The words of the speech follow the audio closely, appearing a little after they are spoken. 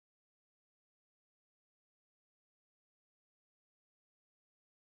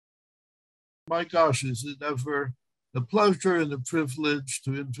My gosh, is it ever a pleasure and a privilege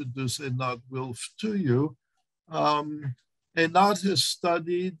to introduce Einat Wilf to you. Einat has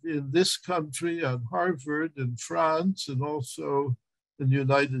studied in this country at Harvard, in France, and also in the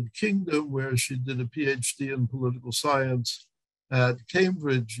United Kingdom, where she did a Ph.D. in political science at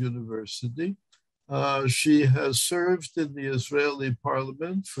Cambridge University. She has served in the Israeli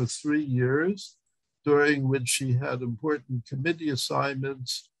parliament for 3 years, during which she had important committee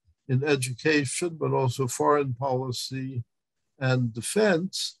assignments in education, but also foreign policy and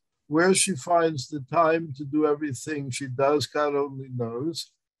defense, where she finds the time to do everything she does, God only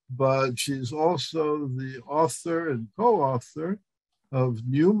knows. But she's also the author and co-author of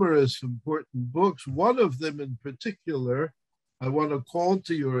numerous important books. One of them in particular, I want to call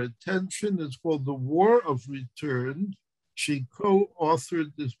to your attention. It's called The War of Return. She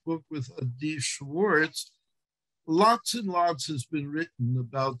co-authored this book with Adi Schwartz. Lots and lots has been written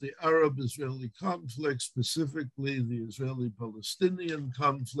about the Arab-Israeli conflict, specifically the Israeli-Palestinian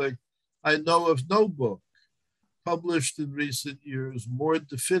conflict. I know of no book published in recent years more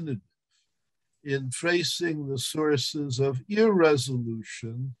definitive in tracing the sources of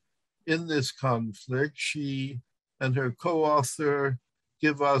irresolution in this conflict. She and her co-author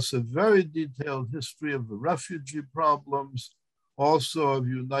give us a very detailed history of the refugee problems, also of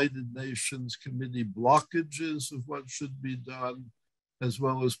United Nations committee blockages of what should be done, as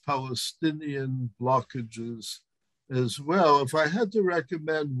well as Palestinian blockages as well. If I had to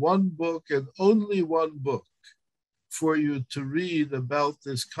recommend one book and only one book for you to read about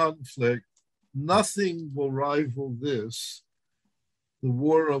this conflict, nothing will rival this, The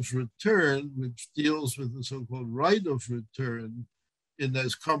War of Return, which deals with the so-called right of return in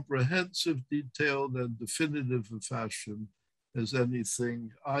as comprehensive, detailed, and definitive a fashion as anything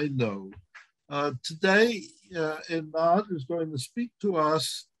I know. Today, Einat is going to speak to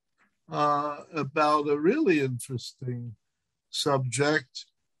us about a really interesting subject,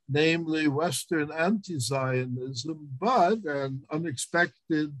 namely Western Anti-Zionism, but, and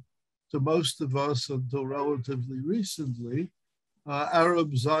unexpected to most of us until relatively recently,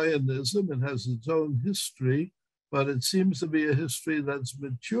 Arab Zionism. It has its own history, but it seems to be a history that's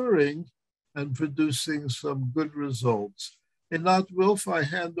maturing and producing some good results. Einat Wilf, I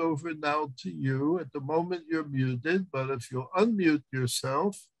hand over now to you. At the moment you're muted, but if you'll unmute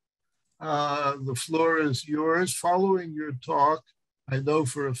yourself, the floor is yours. Following your talk, I know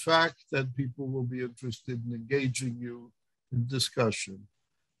for a fact that people will be interested in engaging you in discussion.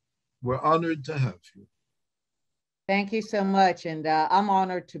 We're honored to have you. Thank you so much. And I'm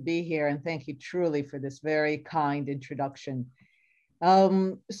honored to be here. And thank you truly for this very kind introduction.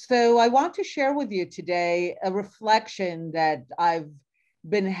 So I want to share with you today a reflection that I've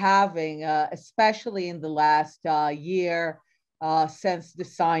been having, especially in the last year, since the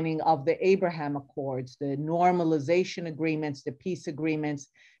signing of the Abraham Accords, the normalization agreements, the peace agreements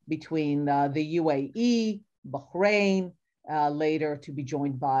between the UAE, Bahrain, later to be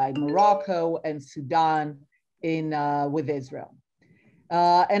joined by Morocco and Sudan with Israel.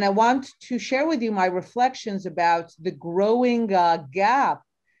 And I want to share with you my reflections about the growing gap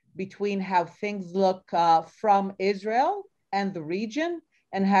between how things look from Israel and the region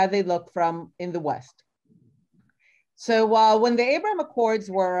and how they look from in the West. So when the Abraham Accords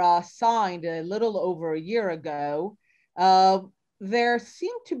were signed a little over a year ago, there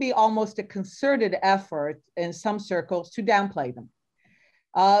seemed to be almost a concerted effort in some circles to downplay them.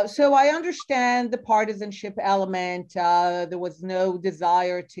 So I understand the partisanship element. There was no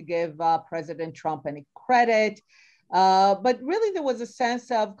desire to give President Trump any credit. But really there was a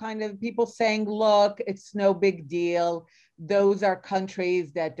sense of kind of people saying, look, it's no big deal. Those are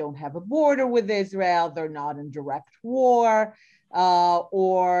countries that don't have a border with Israel. They're not in direct war.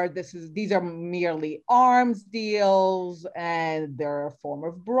 Or these are merely arms deals and they're a form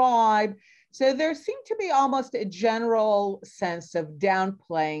of bribe. So there seemed to be almost a general sense of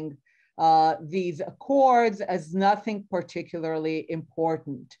downplaying these accords as nothing particularly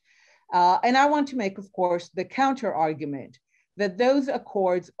important. And I want to make, of course, the counter argument that those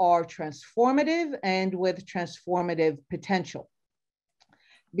accords are transformative and with transformative potential.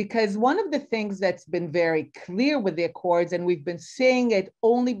 Because one of the things that's been very clear with the accords, and we've been seeing it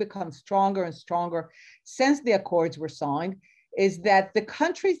only become stronger and stronger since the accords were signed, is that the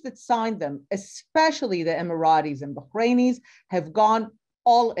countries that signed them, especially the Emiratis and Bahrainis, have gone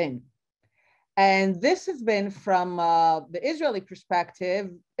all in. And this has been, from the Israeli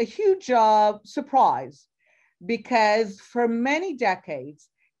perspective, a huge surprise, because for many decades,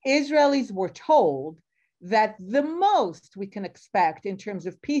 Israelis were told that the most we can expect in terms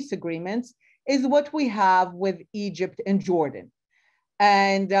of peace agreements is what we have with Egypt and Jordan.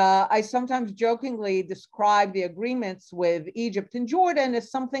 And I sometimes jokingly describe the agreements with Egypt and Jordan as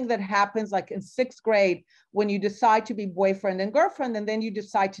something that happens like in 6th grade when you decide to be boyfriend and girlfriend, and then you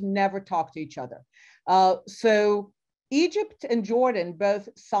decide to never talk to each other. So Egypt and Jordan both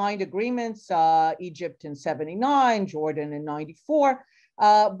signed agreements, Egypt in 79, Jordan in 94,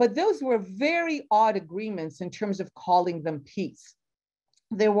 but those were very odd agreements in terms of calling them peace.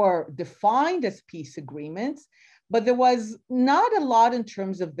 They were defined as peace agreements, but there was not a lot in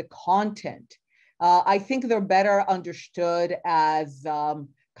terms of the content. I think they're better understood as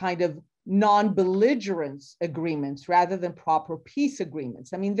kind of non-belligerence agreements rather than proper peace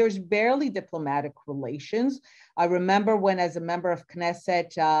agreements. I mean, there's barely diplomatic relations. I remember when, as a member of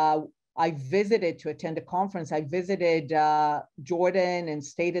Knesset, I visited to attend a conference. I visited Jordan and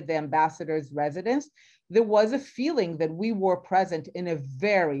stayed at the ambassador's residence. There was a feeling that we were present in a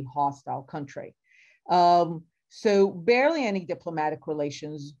very hostile country. So barely any diplomatic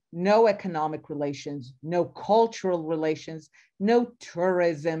relations, no economic relations, no cultural relations, no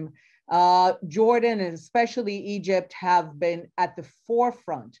tourism. Jordan and especially Egypt have been at the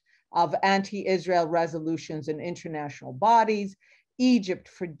forefront of anti-Israel resolutions in international bodies. Egypt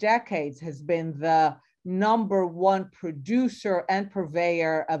for decades has been the #1 producer and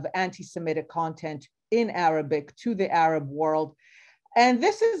purveyor of anti-Semitic content in Arabic to the Arab world. And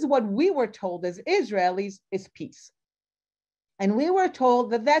this is what we were told as Israelis is peace. And we were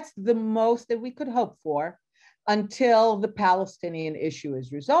told that that's the most that we could hope for until the Palestinian issue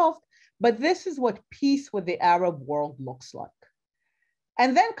is resolved. But this is what peace with the Arab world looks like.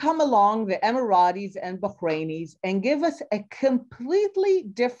 And then come along the Emiratis and Bahrainis and give us a completely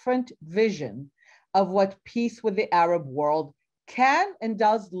different vision of what peace with the Arab world can and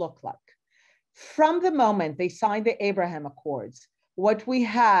does look like. From the moment they signed the Abraham Accords, what we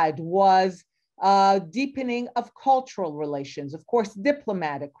had was deepening of cultural relations, of course,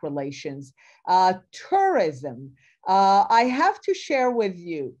 diplomatic relations, tourism. I have to share with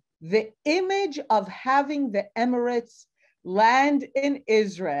you the image of having the Emirates land in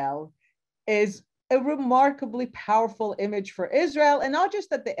Israel is a remarkably powerful image for Israel. And not just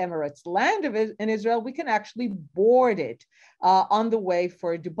that the Emirates land in Israel, we can actually board it on the way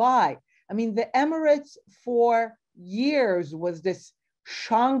for Dubai. I mean, the Emirates for years was this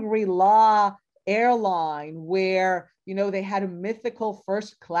Shangri-La airline where, you know, they had a mythical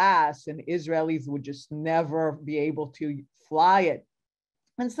first class and Israelis would just never be able to fly it.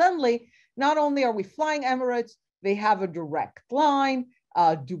 And suddenly, not only are we flying Emirates, they have a direct line,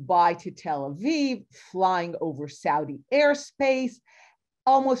 Dubai to Tel Aviv, flying over Saudi airspace.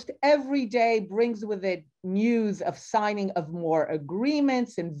 Almost every day brings with it news of signing of more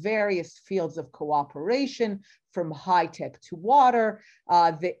agreements in various fields of cooperation, from high tech to water.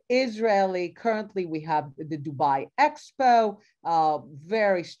 The Israeli, currently we have the Dubai Expo,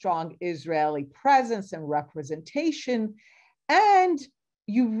 very strong Israeli presence and representation. And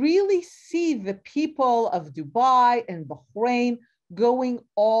you really see the people of Dubai and Bahrain going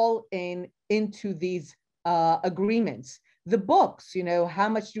all into these agreements. The books, you know, how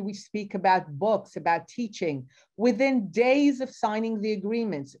much do we speak about books, about teaching? Within days of signing the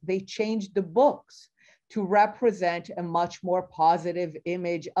agreements, they changed the books to represent a much more positive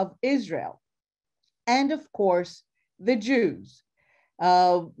image of Israel. And of course, the Jews.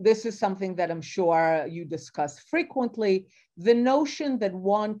 This is something that I'm sure you discuss frequently. The notion that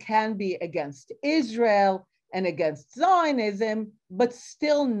one can be against Israel and against Zionism, but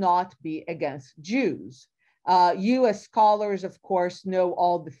still not be against Jews. You as scholars, of course, know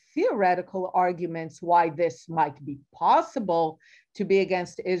all the theoretical arguments why this might be possible to be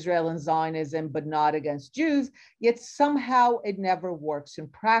against Israel and Zionism, but not against Jews, yet somehow it never works in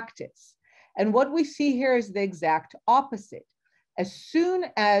practice. And what we see here is the exact opposite. As soon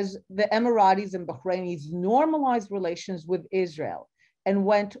as the Emiratis and Bahrainis normalized relations with Israel and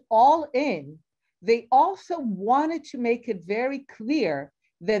went all in, they also wanted to make it very clear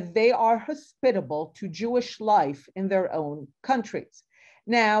that they are hospitable to Jewish life in their own countries.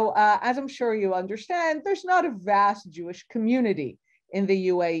 Now, as I'm sure you understand, there's not a vast Jewish community in the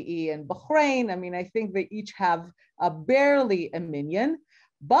UAE and Bahrain. I mean, I think they each have barely a minyan,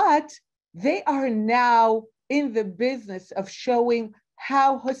 but they are now in the business of showing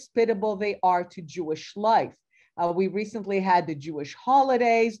how hospitable they are to Jewish life. We recently had the Jewish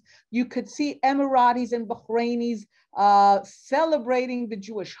holidays. You could see Emiratis and Bahrainis celebrating the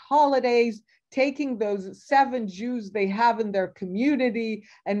Jewish holidays, taking those 7 Jews they have in their community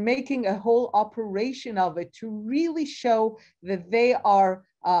and making a whole operation of it to really show that they are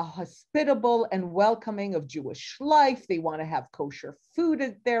hospitable and welcoming of Jewish life. They want to have kosher food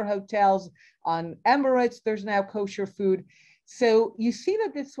at their hotels. On Emirates, there's now kosher food. So you see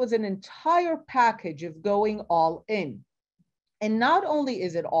that this was an entire package of going all in. And not only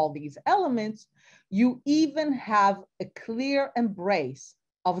is it all these elements, you even have a clear embrace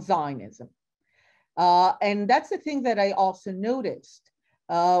of Zionism. And that's the thing that I also noticed.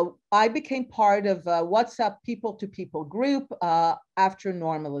 I became part of a WhatsApp people-to-people group after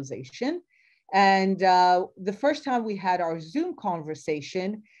normalization. And the first time we had our Zoom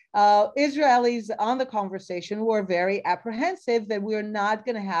conversation, Israelis on the conversation were very apprehensive that we're not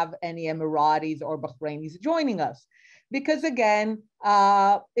going to have any Emiratis or Bahrainis joining us. Because again,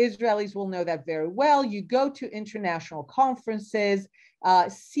 Israelis will know that very well. You go to international conferences,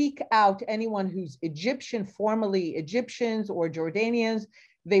 seek out anyone who's Egyptian, formerly Egyptians or Jordanians.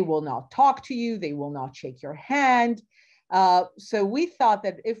 They will not talk to you. They will not shake your hand. So we thought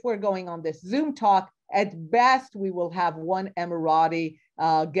that if we're going on this Zoom talk, at best, we will have one Emirati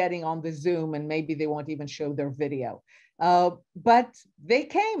getting on the Zoom, and maybe they won't even show their video. But they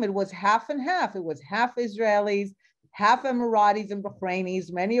came. It was half and half. It was half Israelis, half Emiratis and Bahrainis.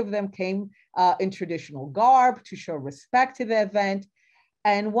 Many of them came in traditional garb to show respect to the event.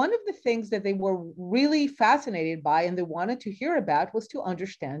 And one of the things that they were really fascinated by and they wanted to hear about was to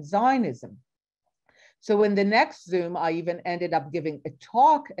understand Zionism. So in the next Zoom, I even ended up giving a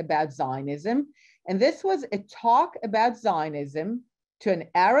talk about Zionism. And this was a talk about Zionism to an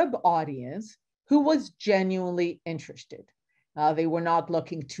Arab audience who was genuinely interested. They were not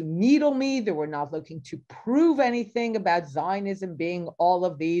looking to needle me. They were not looking to prove anything about Zionism being all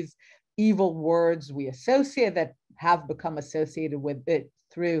of these evil words we associate that have become associated with it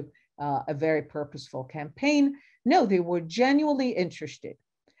through a very purposeful campaign. No, they were genuinely interested.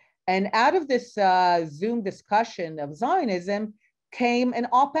 And out of this Zoom discussion of Zionism came an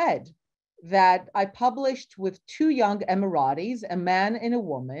op-ed that I published with two young Emiratis, a man and a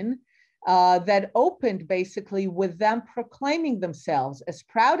woman, that opened basically with them proclaiming themselves as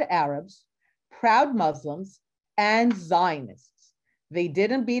proud Arabs, proud Muslims, and Zionists. They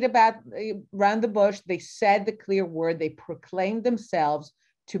didn't beat around the bush. They said the clear word. They proclaimed themselves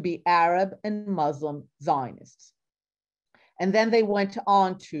to be Arab and Muslim Zionists. And then they went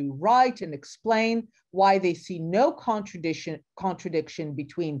on to write and explain why they see no contradiction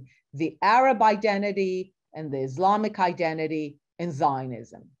between the Arab identity and the Islamic identity in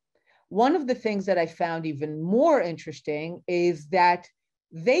Zionism. One of the things that I found even more interesting is that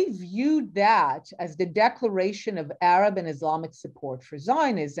they viewed that as the declaration of Arab and Islamic support for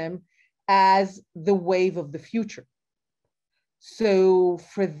Zionism as the wave of the future. So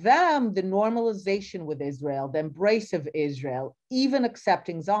for them, the normalization with Israel, the embrace of Israel, even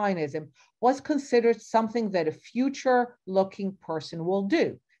accepting Zionism, was considered something that a future-looking person will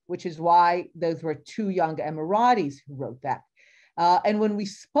do, which is why those were two young Emiratis who wrote that. And when we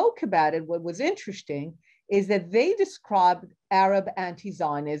spoke about it, what was interesting is that they described Arab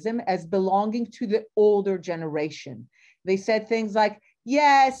anti-Zionism as belonging to the older generation. They said things like,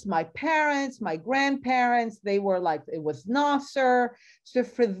 yes, my parents, my grandparents, they were like, it was Nasser. So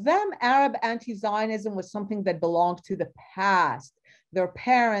for them, Arab anti-Zionism was something that belonged to the past. Their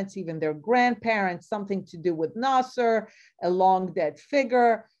parents, even their grandparents, something to do with Nasser, a long dead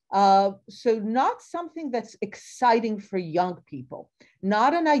figure. So not something that's exciting for young people,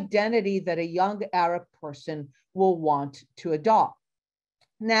 not an identity that a young Arab person will want to adopt.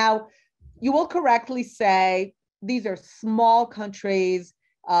 Now, you will correctly say, these are small countries,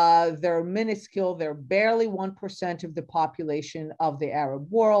 they're minuscule, they're barely 1% of the population of the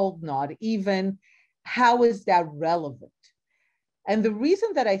Arab world, not even. How is that relevant? And the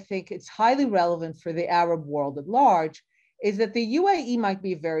reason that I think it's highly relevant for the Arab world at large is that the UAE might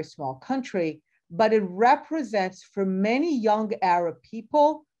be a very small country, but it represents for many young Arab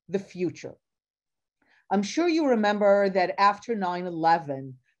people the future. I'm sure you remember that after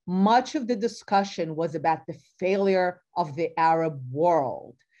 9/11, much of the discussion was about the failure of the Arab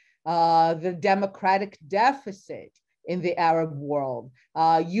world, the democratic deficit in the Arab world.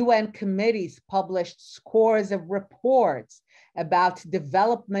 UN committees published scores of reports about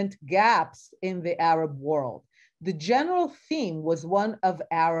development gaps in the Arab world. The general theme was one of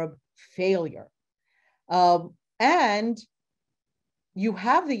Arab failure. And you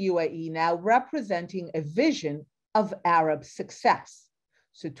have the UAE now representing a vision of Arab success.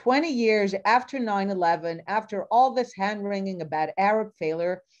 So 20 years after 9/11, after all this hand-wringing about Arab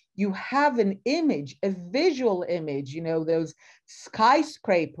failure, you have an image, a visual image, you know, those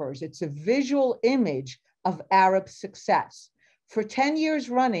skyscrapers. It's a visual image of Arab success. For 10 years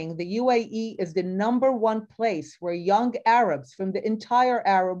running, the UAE is the #1 place where young Arabs from the entire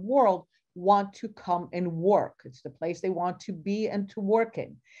Arab world want to come and work. It's the place they want to be and to work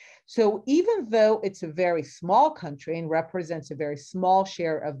in. So even though it's a very small country and represents a very small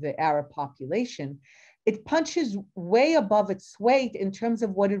share of the Arab population, it punches way above its weight in terms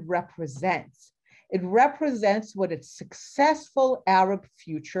of what it represents. It represents what a successful Arab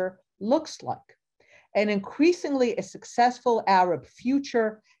future looks like. And increasingly, a successful Arab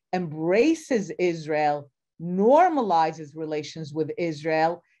future embraces Israel, normalizes relations with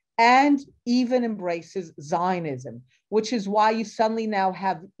Israel, and even embraces Zionism, which is why you suddenly now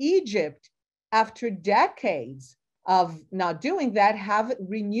have Egypt, after decades of not doing that, have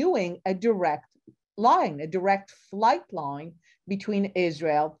renewing a direct line, a direct flight line between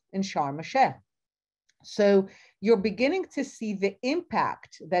Israel and Sharm el-Sheikh. So you're beginning to see the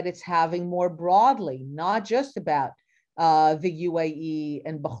impact that it's having more broadly, not just about the UAE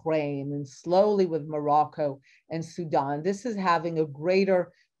and Bahrain, and slowly with Morocco and Sudan. This is having a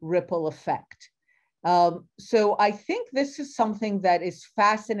greater ripple effect. So I think this is something that is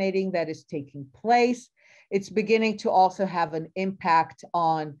fascinating, that is taking place. It's beginning to also have an impact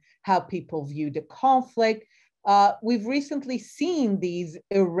on how people view the conflict. We've recently seen these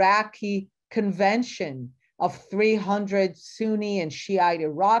Iraqi convention of 300 Sunni and Shiite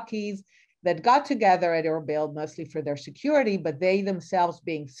Iraqis that got together at Erbil, mostly for their security, but they themselves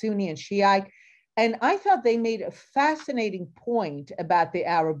being Sunni and Shiite. And I thought they made a fascinating point about the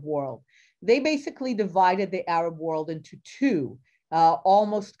Arab world. They basically divided the Arab world into two,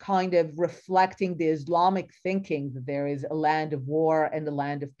 almost kind of reflecting the Islamic thinking that there is a land of war and a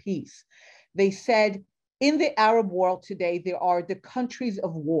land of peace. They said, in the Arab world today, there are the countries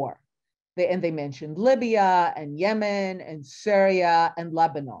of war. And they mentioned Libya and Yemen and Syria and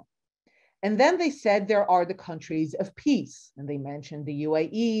Lebanon. And then they said there are the countries of peace. And they mentioned the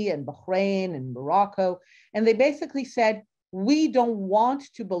UAE and Bahrain and Morocco. And they basically said, we don't want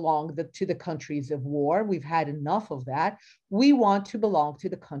to belong to the countries of war. We've had enough of that. We want to belong to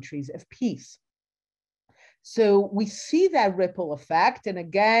the countries of peace. So we see that ripple effect. And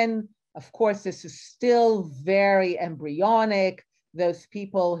again, of course, this is still very embryonic. Those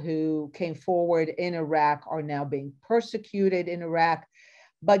people who came forward in Iraq are now being persecuted in Iraq.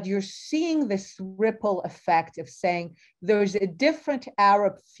 But you're seeing this ripple effect of saying there's a different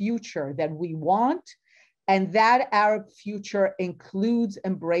Arab future that we want. And that Arab future includes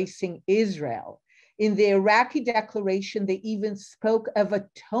embracing Israel. In the Iraqi declaration, they even spoke of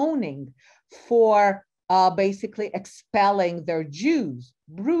atoning for basically expelling their Jews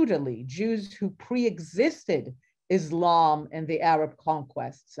brutally, Jews who pre-existed Islam and the Arab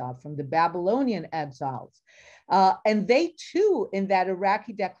conquests from the Babylonian exiles. And they too, in that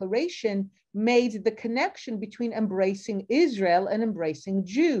Iraqi declaration, made the connection between embracing Israel and embracing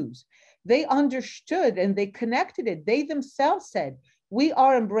Jews. They understood and they connected it. They themselves said, we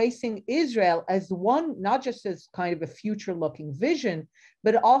are embracing Israel as one, not just as kind of a future-looking vision,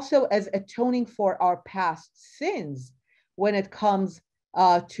 but also as atoning for our past sins when it comes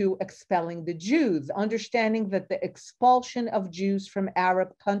to expelling the Jews, understanding that the expulsion of Jews from Arab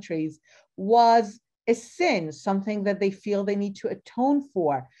countries was a sin, something that they feel they need to atone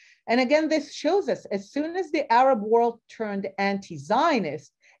for. And again, this shows us, as soon as the Arab world turned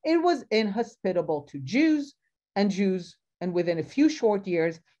anti-Zionist, it was inhospitable to Jews, and within a few short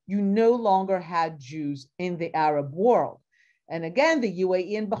years, you no longer had Jews in the Arab world. And again, the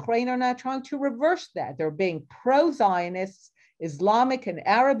UAE and Bahrain are now trying to reverse that. They're being pro-Zionists, Islamic and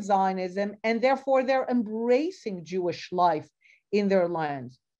Arab Zionism, and therefore they're embracing Jewish life in their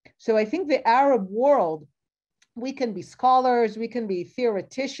lands. So I think the Arab world, we can be scholars, we can be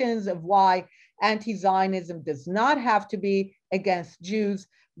theoreticians of why anti-Zionism does not have to be against Jews,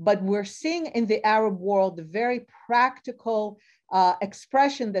 but we're seeing in the Arab world the very practical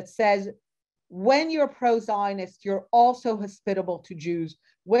expression that says, when you're pro-Zionist, you're also hospitable to Jews.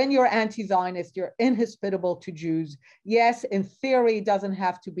 When you're anti-Zionist, you're inhospitable to Jews. Yes, in theory, it doesn't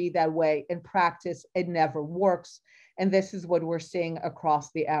have to be that way. In practice, it never works. And this is what we're seeing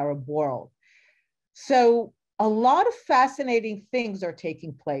across the Arab world. So a lot of fascinating things are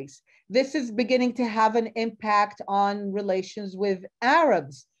taking place. This is beginning to have an impact on relations with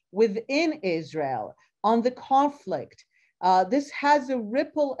Arabs within Israel, on the conflict. This has a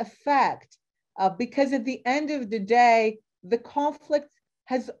ripple effect because at the end of the day, the conflict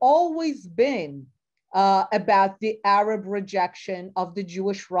has always been about the Arab rejection of the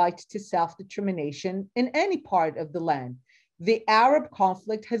Jewish right to self-determination in any part of the land. The Arab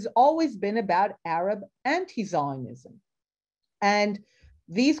conflict has always been about Arab anti-Zionism. And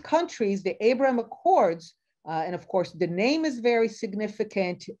these countries, the Abraham Accords, and of course, the name is very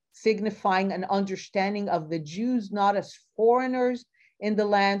significant, signifying an understanding of the Jews not as foreigners in the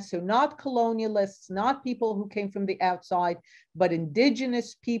land. So not colonialists, not people who came from the outside, but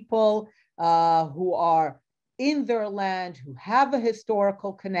indigenous people who are in their land, who have a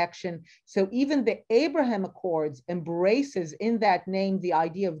historical connection. So even the Abraham Accords embraces in that name the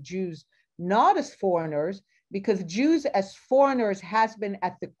idea of Jews not as foreigners, because Jews as foreigners has been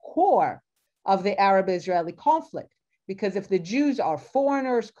at the core of the Arab-Israeli conflict. Because if the Jews are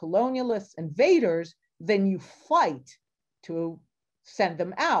foreigners, colonialists, invaders, then you fight to send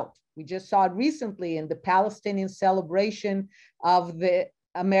them out. We just saw it recently in the Palestinian celebration of the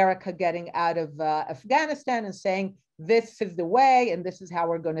America getting out of Afghanistan and saying, this is the way, and this is how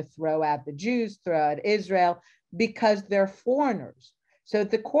we're going to throw out the Jews, throw out Israel, because they're foreigners. So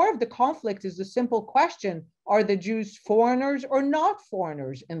at the core of the conflict is the simple question, are the Jews foreigners or not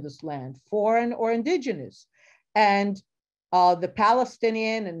foreigners in this land, foreign or indigenous? And the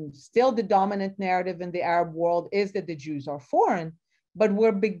Palestinian and still the dominant narrative in the Arab world is that the Jews are foreign, but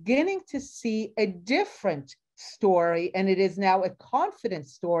we're beginning to see a different story, and it is now a confident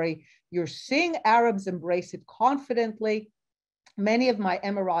story. You're seeing Arabs embrace it confidently. Many of my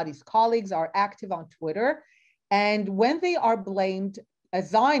Emiratis colleagues are active on Twitter, and when they are blamed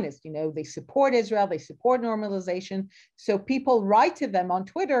as Zionists, they support Israel, they support normalization, so people write to them on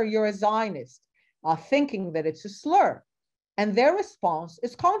Twitter, you're a Zionist, thinking that it's a slur. And their response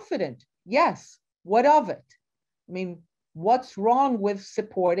is confident. Yes, what of it? I mean, what's wrong with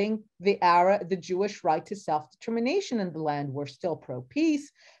supporting the Jewish right to self-determination in the land? We're still pro-peace.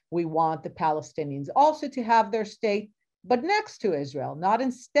 We want the Palestinians also to have their state, but next to Israel, not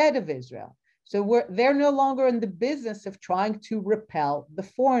instead of Israel. So they're no longer in the business of trying to repel the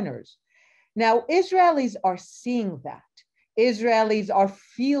foreigners. Now, Israelis are seeing that. Israelis are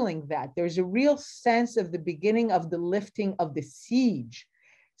feeling that. There's a real sense of the beginning of the lifting of the siege,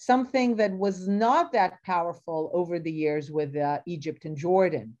 something that was not that powerful over the years with Egypt and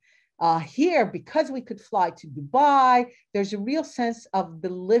Jordan. Here, because we could fly to Dubai, there's a real sense of the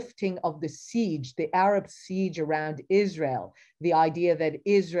lifting of the siege, the Arab siege around Israel, the idea that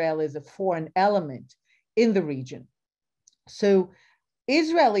Israel is a foreign element in the region. So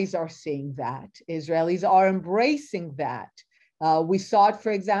Israelis are seeing that. Israelis are embracing that. We saw it,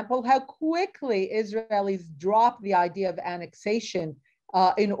 for example, how quickly Israelis dropped the idea of annexation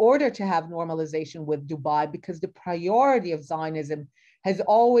in order to have normalization with Dubai, because the priority of Zionism has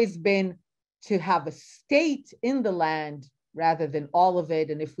always been to have a state in the land rather than all of it.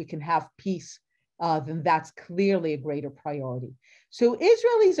 And if we can have peace, then that's clearly a greater priority. So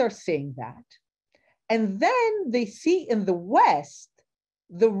Israelis are seeing that. And then they see in the West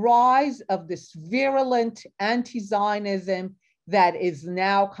the rise of this virulent anti-Zionism that is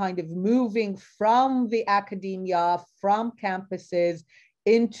now kind of moving from the academia, from campuses,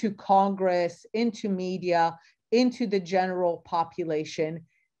 into Congress, into media, into the general population.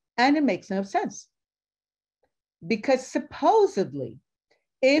 And it makes no sense. Because supposedly,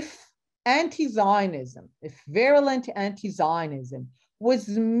 if anti-Zionism, if virulent anti-Zionism was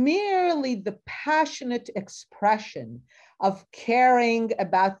merely the passionate expression of caring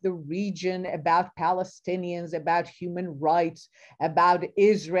about the region, about Palestinians, about human rights, about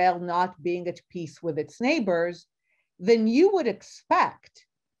Israel not being at peace with its neighbors, then you would expect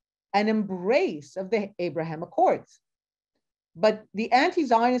an embrace of the Abraham Accords. But the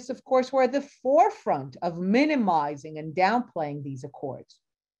anti-Zionists, of course, were at the forefront of minimizing and downplaying these accords,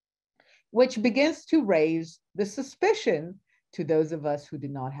 which begins to raise the suspicion to those of us who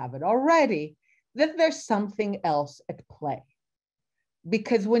did not have it already, that there's something else at play.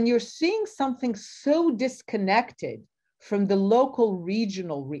 Because when you're seeing something so disconnected from the local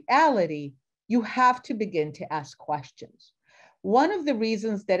regional reality, you have to begin to ask questions. One of the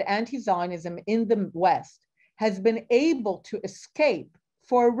reasons that anti-Zionism in the West has been able to escape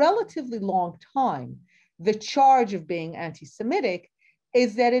for a relatively long time the charge of being anti-Semitic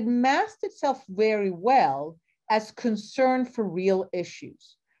is that it masked itself very well as concern for real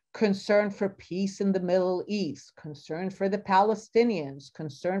issues, concern for peace in the Middle East, concern for the Palestinians,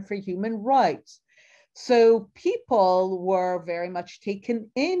 concern for human rights. So people were very much taken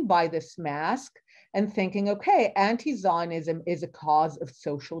in by this mask and thinking, okay, anti-Zionism is a cause of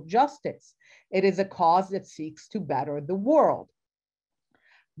social justice. It is a cause that seeks to better the world.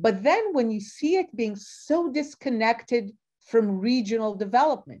 But then when you see it being so disconnected from regional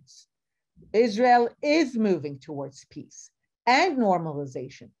developments, Israel is moving towards peace and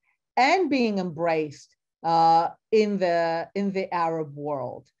normalization and being embraced in the Arab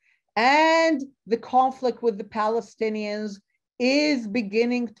world. And the conflict with the Palestinians is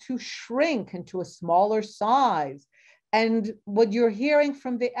beginning to shrink into a smaller size. And what you're hearing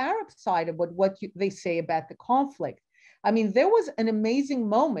from the Arab side about what they say about the conflict, I mean, there was an amazing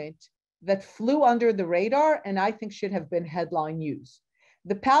moment that flew under the radar and I think should have been headline news.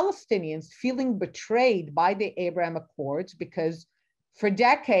 The Palestinians feeling betrayed by the Abraham Accords because for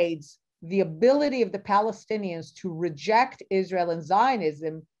decades, the ability of the Palestinians to reject Israel and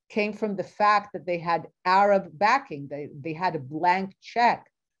Zionism came from the fact that they had Arab backing. They had a blank check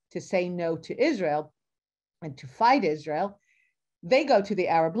to say no to Israel and to fight Israel. They go to the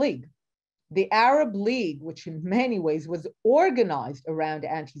Arab League. The Arab League, which in many ways was organized around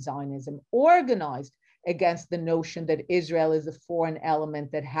anti-Zionism, organized against the notion that Israel is a foreign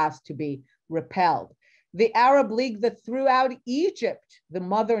element that has to be repelled. The Arab League that threw out Egypt, the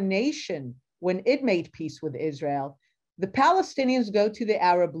mother nation, when it made peace with Israel. The Palestinians go to the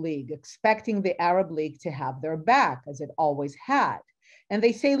Arab League, expecting the Arab League to have their back, as it always had. And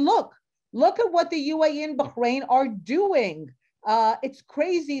they say, look at what the UAE and Bahrain are doing. It's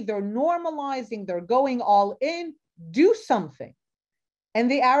crazy. They're normalizing. They're going all in. Do something. And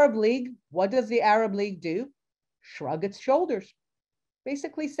the Arab League, what does the Arab League do? Shrug its shoulders,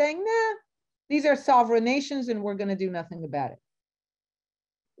 basically saying, nah, these are sovereign nations and we're going to do nothing about it.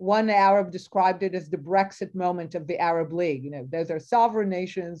 One Arab described it as the Brexit moment of the Arab League. You know, those are sovereign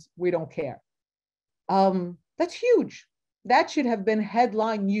nations. We don't care. That's huge. That should have been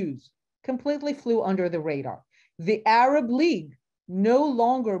headline news. Completely flew under the radar. The Arab League no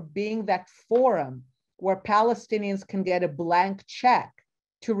longer being that forum where Palestinians can get a blank check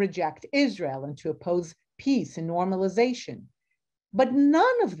to reject Israel and to oppose peace and normalization. But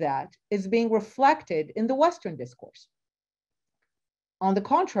none of that is being reflected in the Western discourse. On the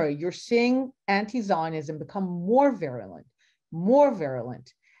contrary, you're seeing anti-Zionism become more virulent.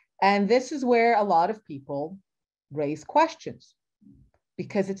 And this is where a lot of people raise questions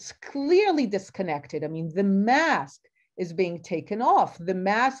because it's clearly disconnected. I mean, the mask is being taken off, the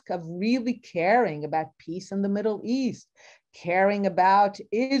mask of really caring about peace in the Middle East, caring about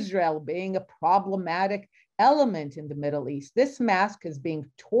Israel being a problematic element in the Middle East. This mask is being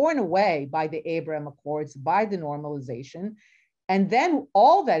torn away by the Abraham Accords, by the normalization. And then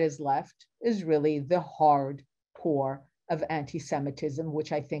all that is left is really the hard core of anti-Semitism,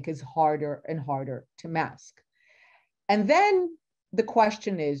 which I think is harder and harder to mask. And then the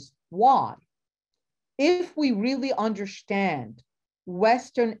question is, why? If we really understand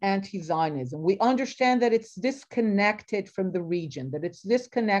Western anti-Zionism, we understand that it's disconnected from the region, that it's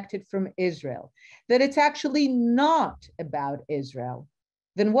disconnected from Israel, that it's actually not about Israel,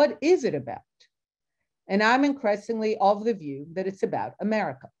 then what is it about? And I'm increasingly of the view that it's about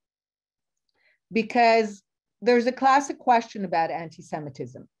America. Because there's a classic question about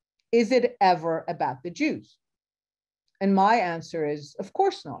anti-Semitism. Is it ever about the Jews? And my answer is, of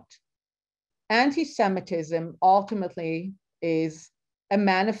course not. Anti-Semitism ultimately is a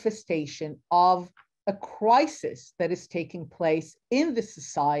manifestation of a crisis that is taking place in the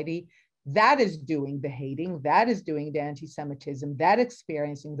society that is doing the hating, that is doing the anti-Semitism, that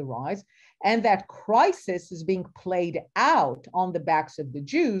experiencing the rise. And that crisis is being played out on the backs of the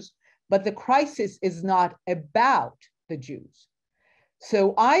Jews, but the crisis is not about the Jews.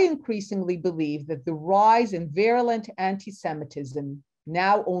 So I increasingly believe that the rise in virulent anti-Semitism,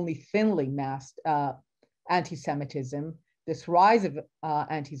 now only thinly masked anti-Semitism, this rise of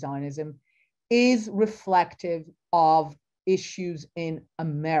anti-Zionism is reflective of issues in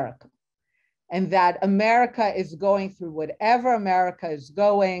America. And that America is going through whatever America is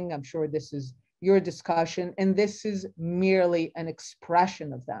going. I'm sure this is your discussion, and this is merely an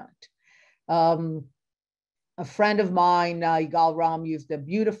expression of that. A friend of mine, Yigal Ram, used a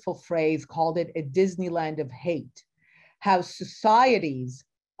beautiful phrase, called it a Disneyland of hate. How societies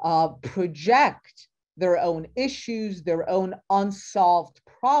project their own issues, their own unsolved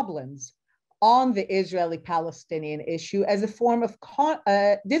problems on the Israeli-Palestinian issue as a form of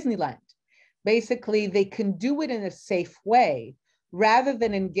Disneyland. Basically, they can do it in a safe way. Rather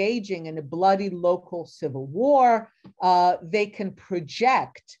than engaging in a bloody local civil war, they can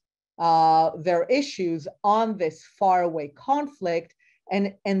project their issues on this faraway conflict,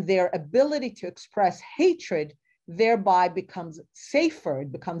 and their ability to express hatred thereby becomes safer,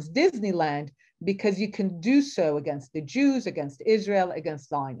 it becomes Disneyland, because you can do so against the Jews, against Israel, against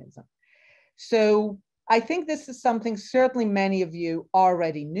Zionism. So I think this is something certainly many of you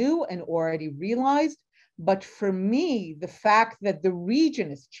already knew and already realized. But for me, the fact that the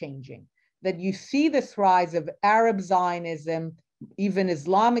region is changing, that you see this rise of Arab Zionism, even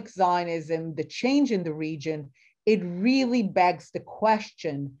Islamic Zionism, the change in the region, it really begs the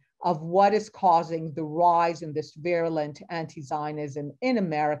question of what is causing the rise in this virulent anti-Zionism in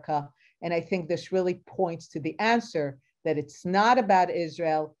America. And I think this really points to the answer that it's not about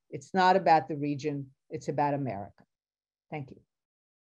Israel, it's not about the region, it's about America. Thank you.